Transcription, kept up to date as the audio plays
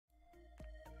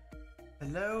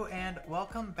Hello and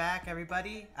welcome back,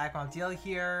 everybody. MUB Deal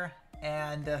here,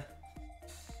 and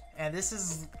this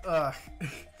is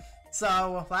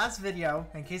so last video,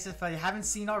 in case if you haven't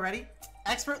seen already,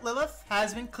 Expert Lilith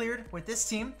has been cleared with this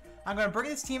team. I'm going to bring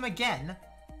this team again,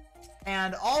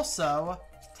 and also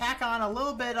tack on a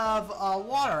little bit of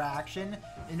water action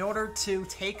in order to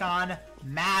take on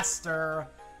Master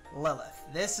Lilith.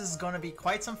 This is going to be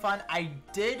quite some fun. I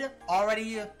did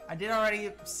already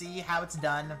see how it's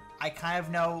done. I kind of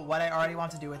know what I already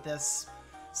want to do with this.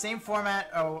 Same format.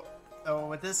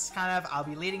 With this kind of, I'll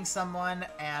be leading someone,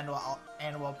 and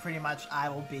well, pretty much I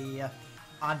will be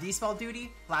on dispel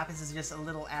duty. Lapis is just a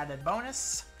little added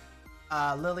bonus.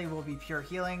 Lily will be pure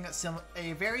healing,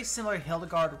 a very similar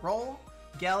Hildegarde role.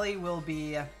 Gelly will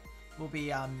be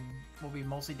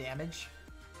mostly damage.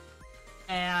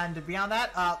 And beyond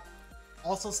that,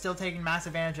 also still taking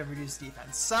massive advantage of reduced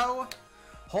defense. So,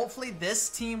 hopefully this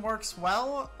team works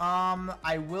well.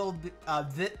 I will,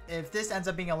 if this ends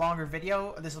up being a longer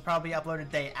video, this will probably be uploaded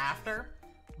the day after.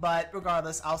 But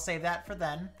regardless, I'll save that for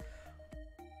then.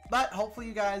 But hopefully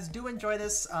you guys do enjoy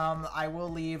this. I will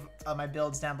leave my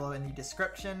builds down below in the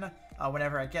description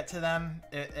whenever I get to them.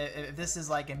 If this is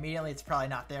like immediately, it's probably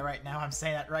not there right now. I'm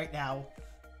saying that right now.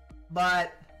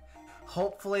 But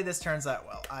hopefully this turns out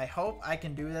well. I hope I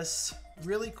can do this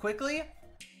really quickly,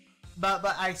 but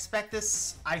I expect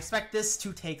this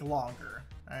to take longer.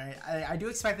 All right, I do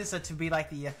expect this to be like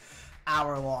the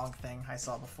hour-long thing I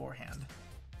saw beforehand.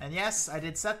 And yes, I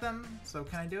did set them. So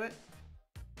can I do it?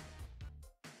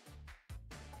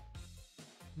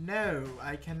 No,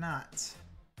 I cannot.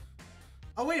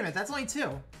 Oh wait a minute, that's only 2.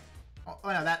 Oh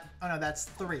no, that's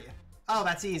 3. Oh,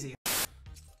 that's easy.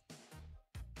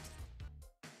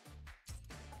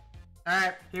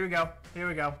 Alright, here we go. Here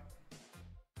we go.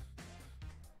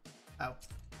 Oh.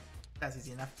 That's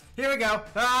easy enough. Here we go!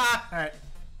 Ah! Alright.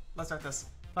 Let's start this.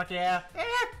 Fuck yeah.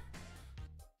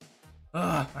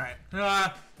 Ugh. Alright.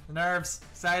 Ah! The nerves.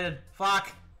 Excited.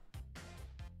 Fuck.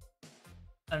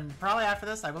 And probably after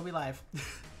this, I will be live.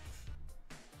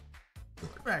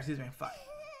 Excuse me. Fuck.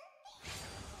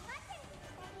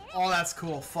 Oh, that's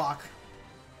cool. Fuck.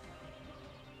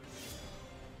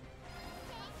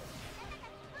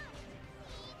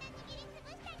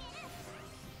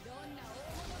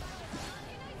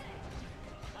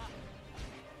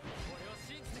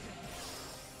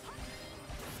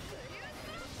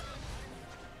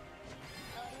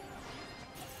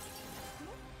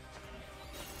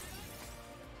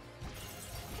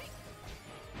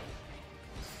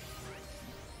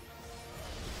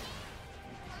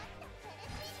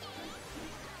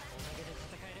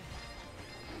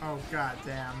 Oh, god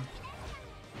damn.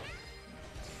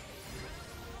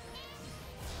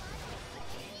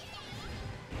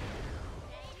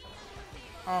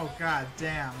 Oh, god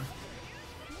damn.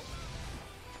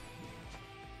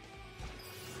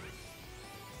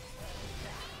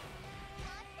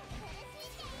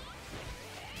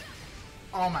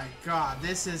 Oh my god,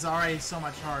 this is already so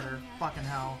much harder. Fucking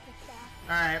hell.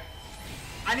 Alright.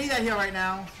 I need that heal right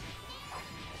now.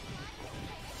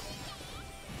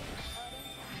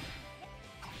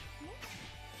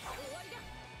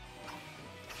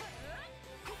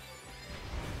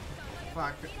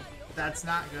 Fuck, that's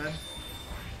not good.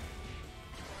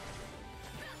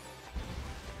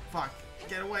 Fuck,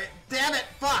 get away. Damn it,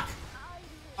 fuck!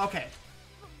 Okay.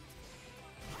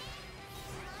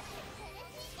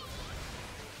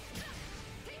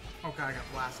 Oh god, I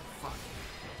got blasted, fuck.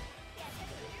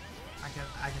 I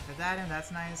can fit that in,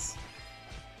 that's nice.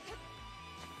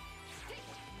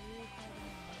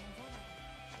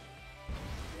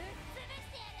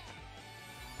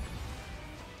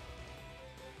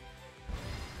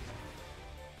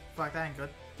 Fuck, that ain't good.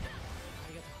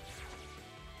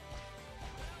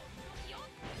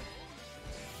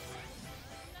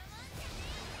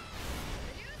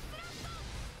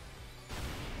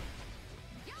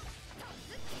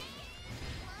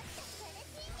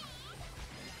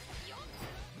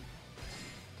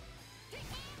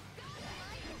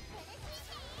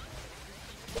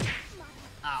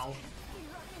 Ow.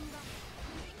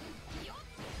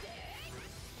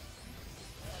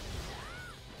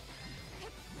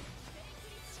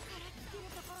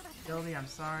 Gildy, I'm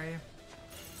sorry.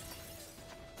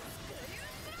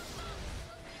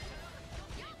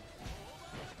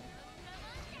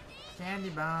 Candy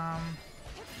bomb.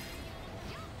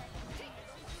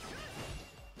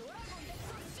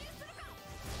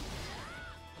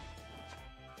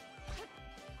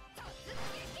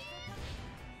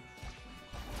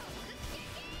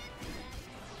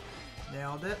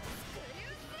 Nailed it.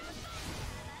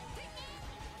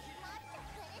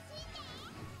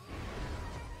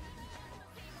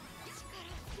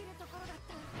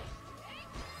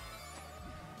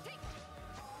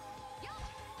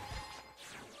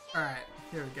 Alright,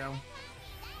 here we go.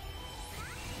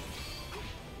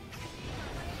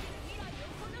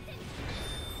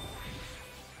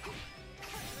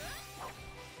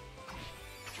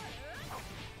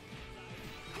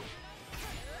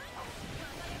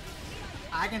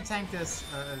 I can tank this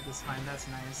fine, that's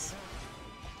nice.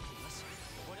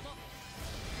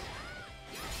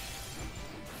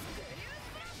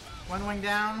 One wing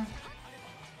down.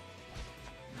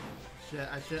 Shit,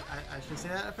 I should say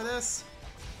that for this.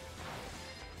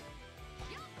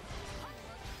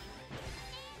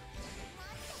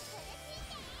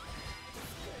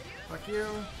 Fuck you.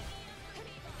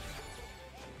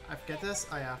 I forget this?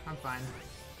 Oh yeah, I'm fine.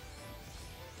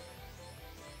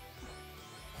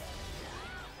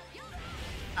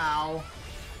 Ow.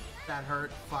 That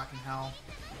hurt. Fucking hell.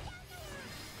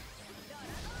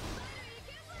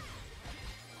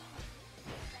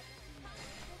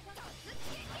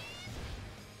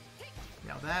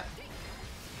 Yell that.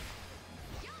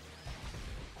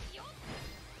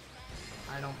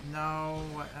 I don't know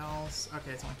what else.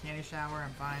 Okay, it's on candy shower.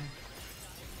 I'm fine.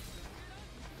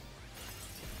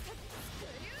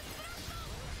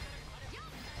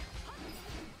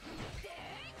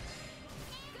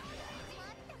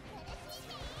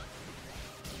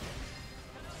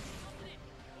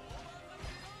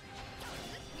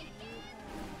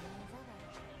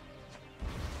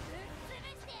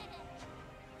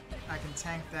 I can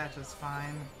tank that just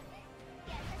fine.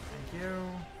 Thank you.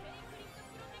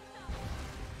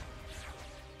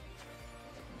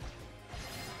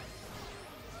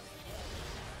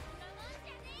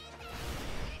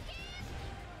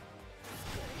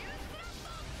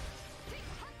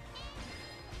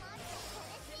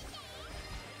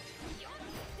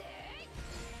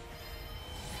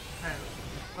 Alright,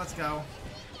 let's go.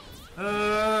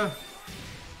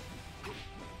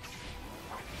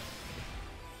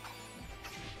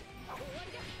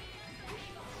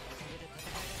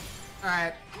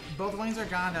 Alright, both wings are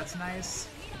gone, that's nice.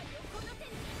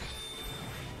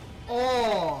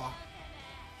 Oh!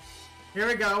 Here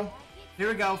we go. Here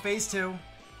we go, phase 2.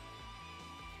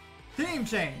 Team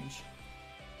change!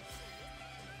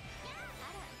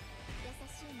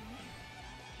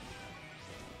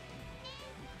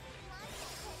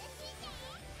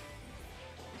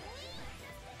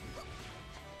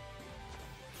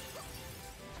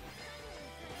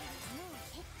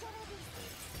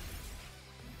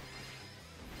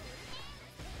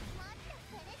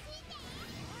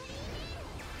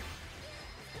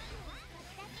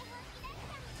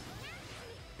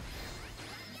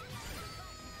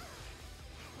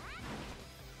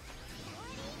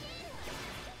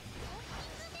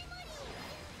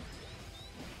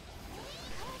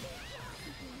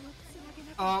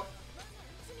 Oh.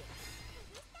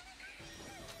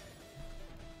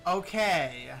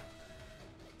 Okay.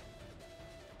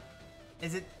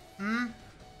 Is it... I'm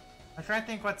trying to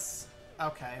think what's...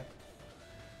 Okay.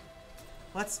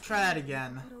 Let's try that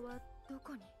again.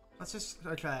 Let's just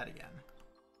try that again.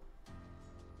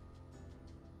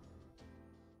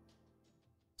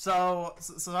 So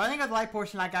I think at the light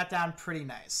portion I got down pretty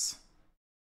nice.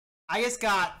 I just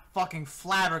got fucking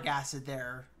flabbergasted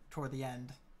there toward the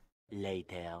end.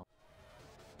 Later.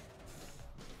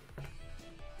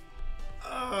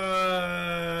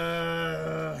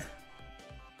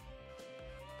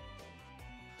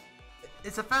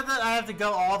 It's the fact that I have to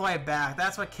go all the way back.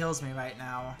 That's what kills me right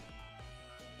now.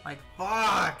 Like,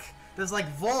 fuck! There's like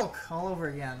Volk all over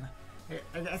again.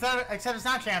 Except it's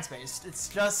not chance-based. It's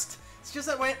just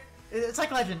that when... It's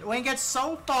like Legend. When it gets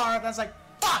so far, that's like,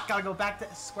 fuck! Gotta go back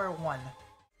to square one.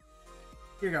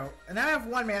 Here we go. And now I have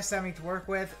one MUB to work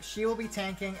with. She will be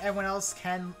tanking. Everyone else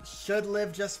should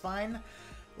live just fine.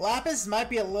 Lapis might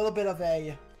be a little bit of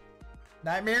a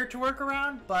nightmare to work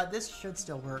around, but this should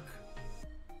still work.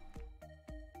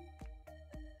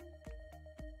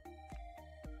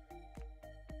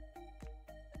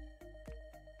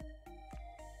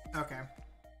 Okay.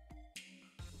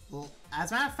 Well,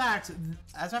 as a matter of fact,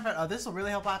 oh, this will really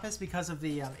help Lapis because of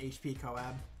the HP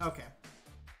co-ab. Okay.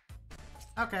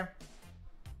 Okay.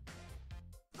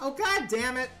 Oh, god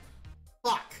damn it!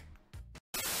 Fuck!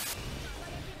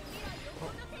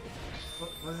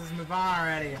 Let's just move on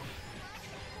already.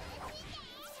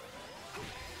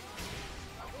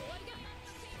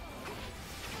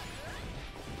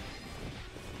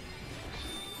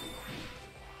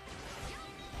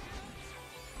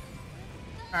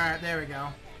 Alright, there we go.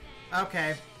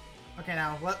 Okay. Okay,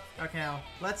 now,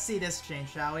 let's see this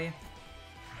change, shall we?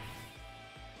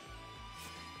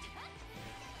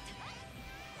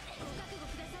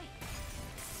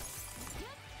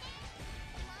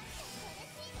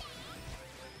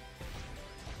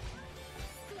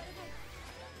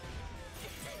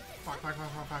 fuck, fuck,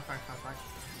 fuck, fuck, fuck, fuck, fuck.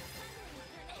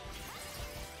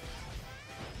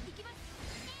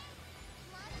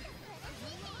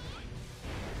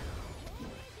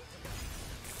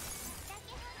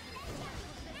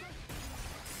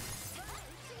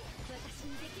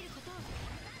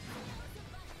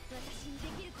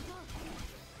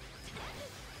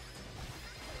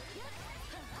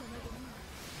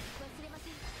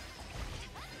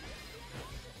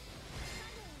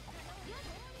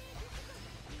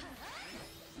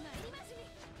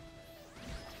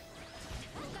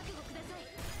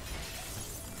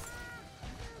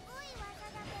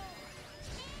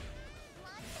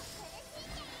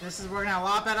 This is working out a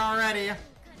lot better already.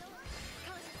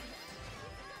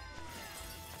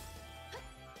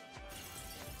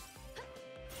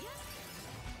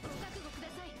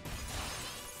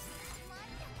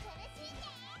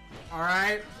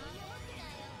 Alright.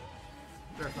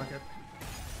 Sure, fuck it.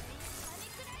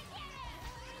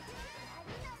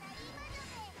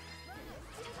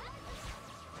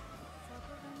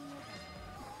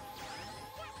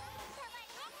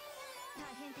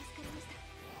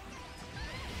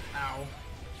 Ow.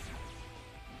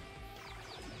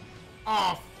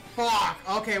 Oh, fuck!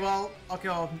 Okay, well,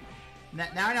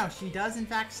 now I know, she does in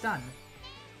fact stun.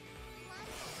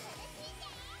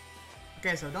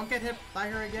 Okay, so don't get hit by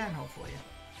her again, hopefully.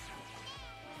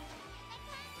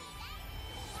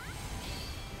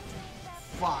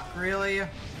 Fuck, really?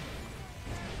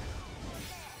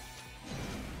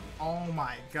 Oh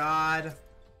my god.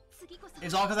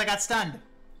 It's all because I got stunned.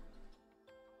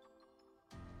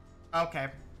 Okay.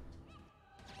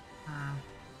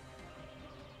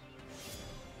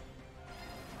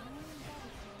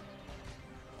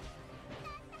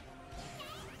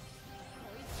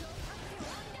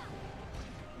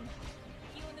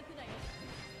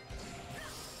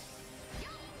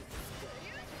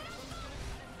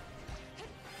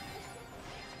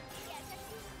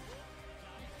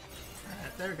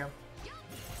 Alright, there we go.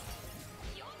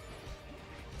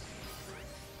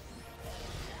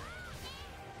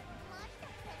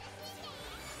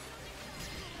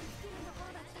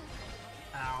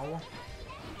 Ow. Alright,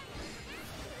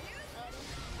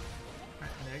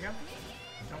 there you go.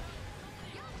 Nope.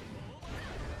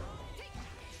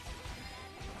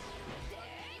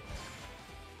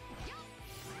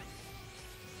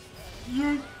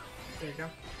 Yeah. There you go.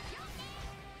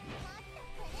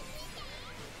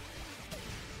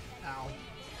 Ow.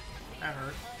 That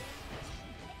hurt.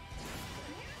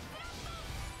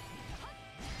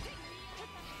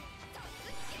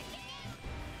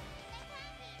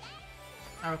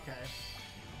 Okay.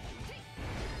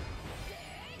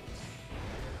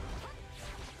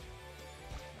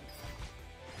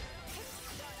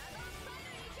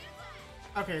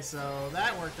 Okay, so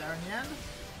that worked out in the end.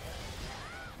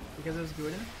 Because it was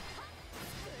good.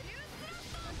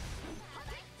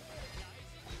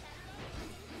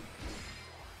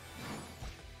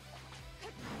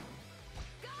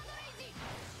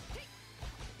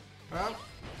 Well,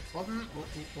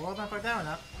 wasn't fucked down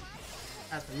enough.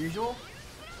 As per usual.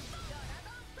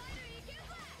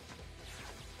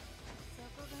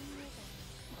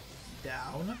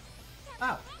 Down.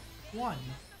 Oh, 1.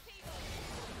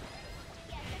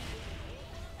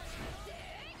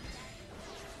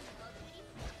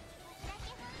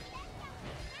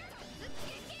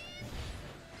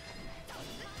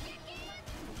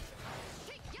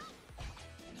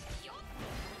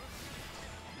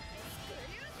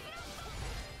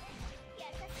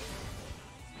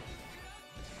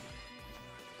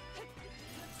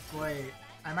 Wait,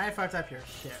 I might have fucked up here.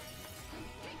 Shit.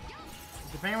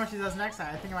 Depending on what she does next,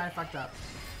 I think I might have fucked up.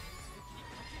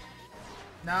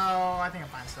 No, I think I'm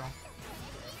fine still.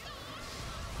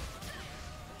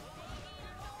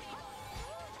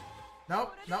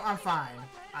 Nope, nope, I'm fine.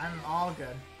 I'm all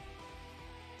good.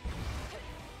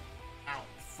 Ow,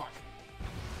 fuck.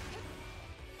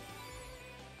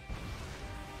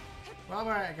 Well,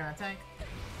 we're gonna tank.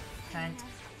 Tanked.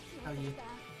 Oh, you.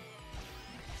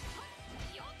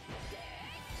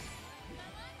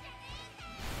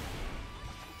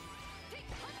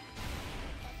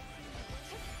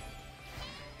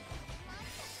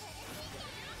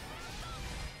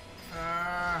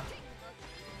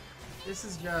 This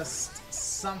is just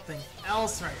something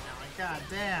else right now. Like, god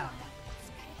damn.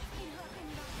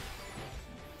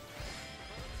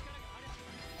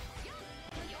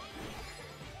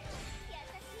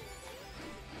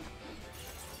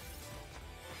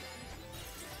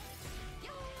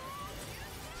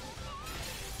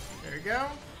 There we go.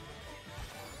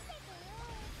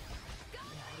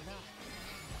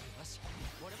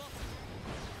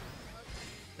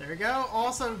 There we go.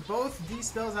 Also, both these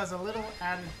spells has a little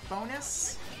added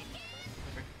bonus.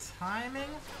 timing.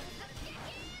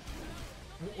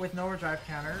 With no overdrive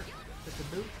counter. Just a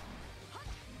boot.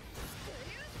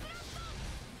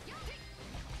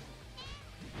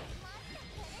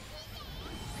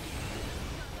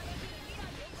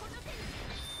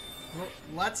 Well,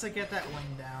 let's get that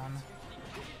wing down.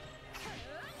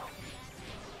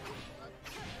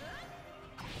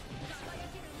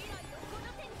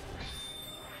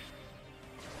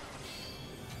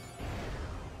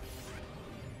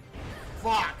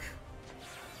 Fuck!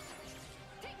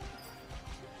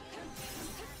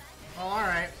 Oh,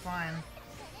 alright, fine.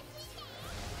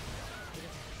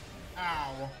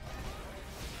 Ow.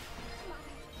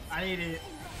 I need it.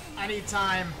 I need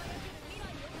time.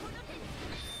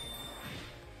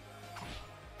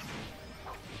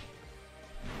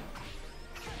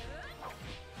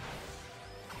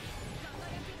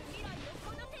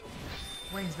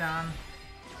 Wings down.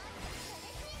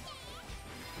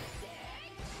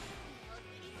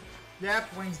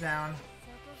 Yep, wings down.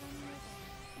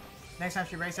 Next time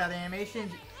she breaks out the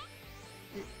animation,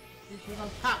 she's gonna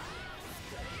pop.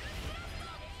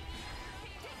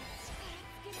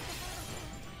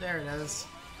 There it is.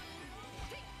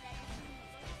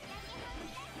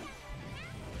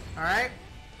 Alright,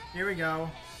 here we go.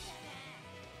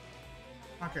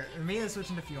 Okay, immediately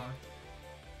switching to Fjord.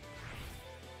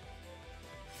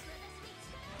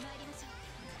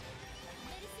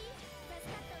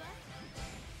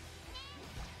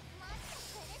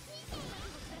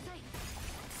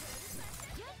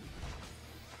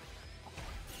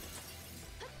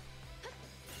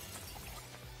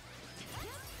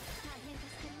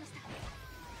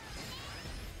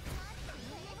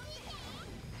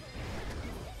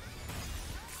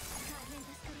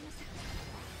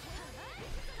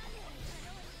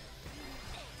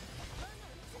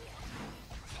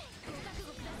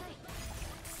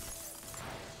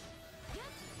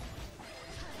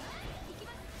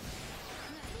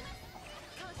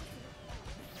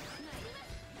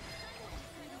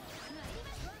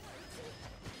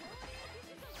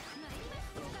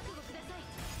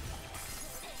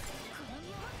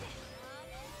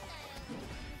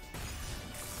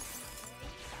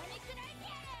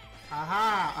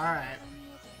 Aha! Alright.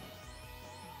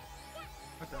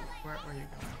 What the? Where are you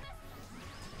going?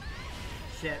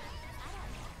 Shit.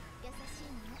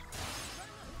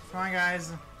 Come on,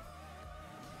 guys.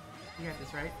 You got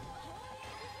this, right?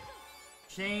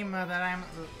 Shame that I'm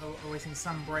wasting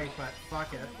some break, but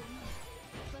fuck it.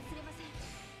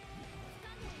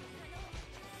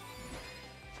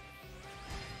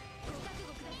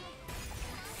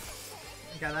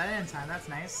 Got that in time, that's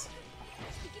nice.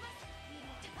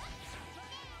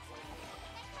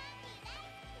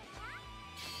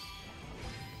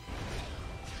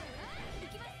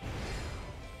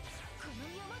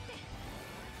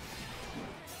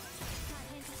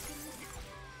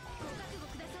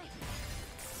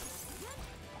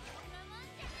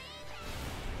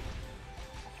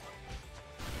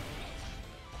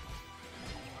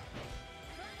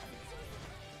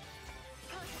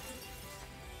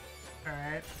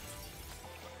 Alright.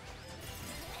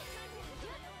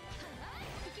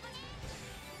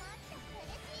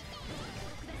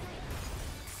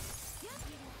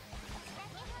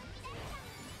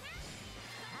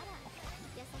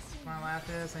 Come on,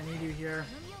 Lapis, I need you here.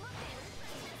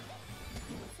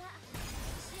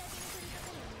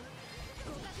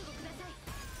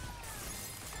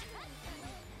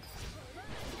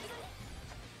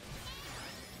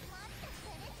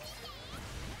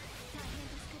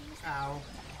 Ow.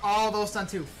 Oh, those stun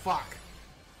too. Fuck.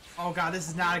 Oh god, this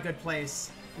is not a good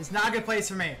place. This is not a good place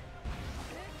for me.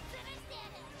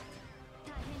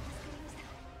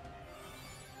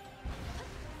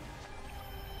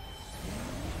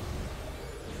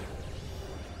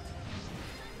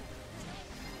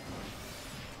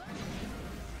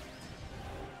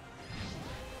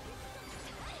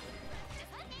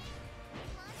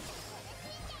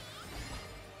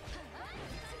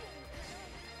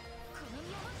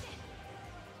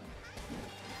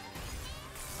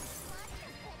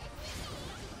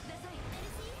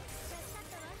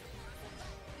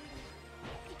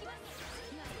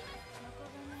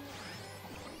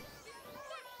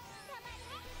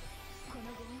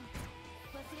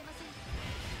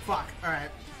 Fuck,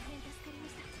 alright.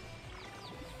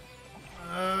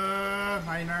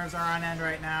 My nerves are on end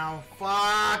right now.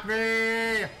 Fuck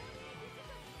me! Of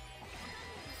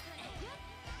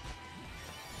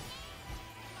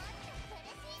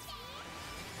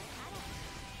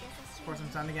course I'm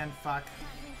stunned again, fuck.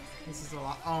 This is a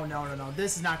lot. Oh no, no, no.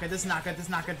 This is not good, this is not good, this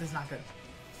is not good, this is not good.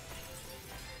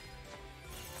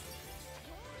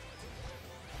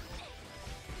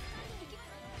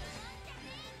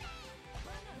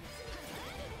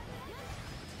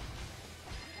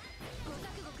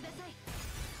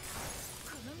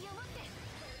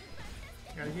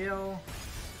 Gotta heal.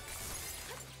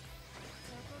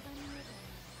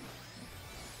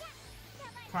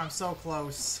 I'm so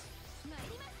close.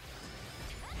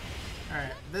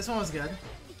 Alright, this one was good.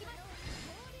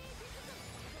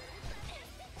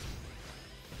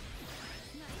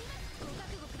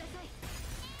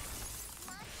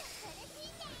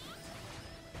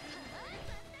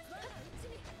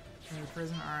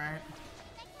 Prison, alright.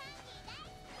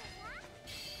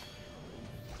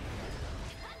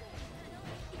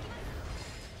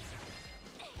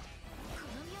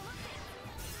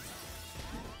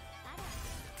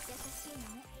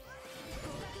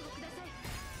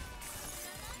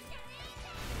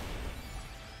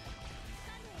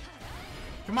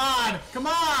 Come on! Come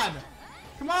on!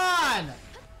 Come on!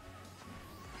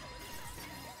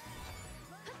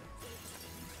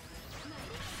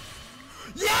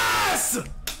 Yes!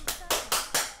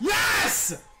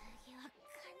 Yes!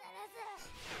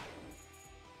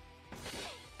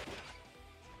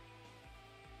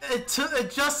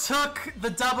 It just took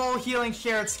the double healing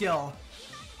shared skill.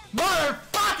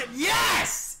 Motherfucking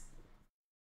yes!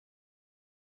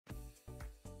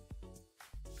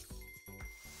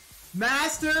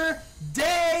 Master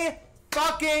Day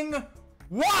fucking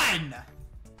 1!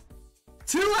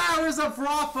 2 hours of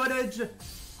raw footage.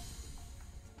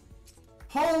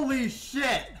 Holy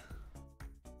shit.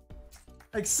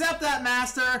 Accept that,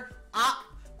 Master.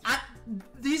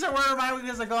 These are where my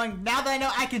weaknesses are going. Now that I know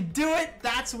I can do it,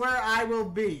 that's where I will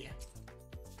be.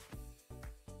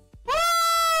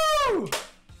 Woo!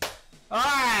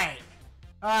 Alright.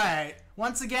 Alright.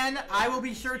 Once again, I will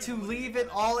be sure to leave it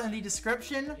all in the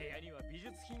description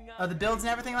of the builds and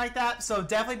everything like that. So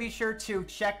definitely be sure to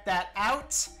check that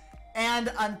out.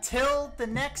 And until the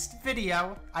next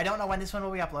video, I don't know when this one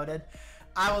will be uploaded,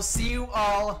 I will see you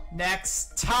all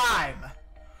next time.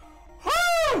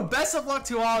 Woo! Best of luck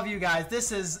to all of you guys.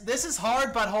 This is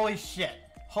hard, but holy shit.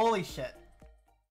 Holy shit.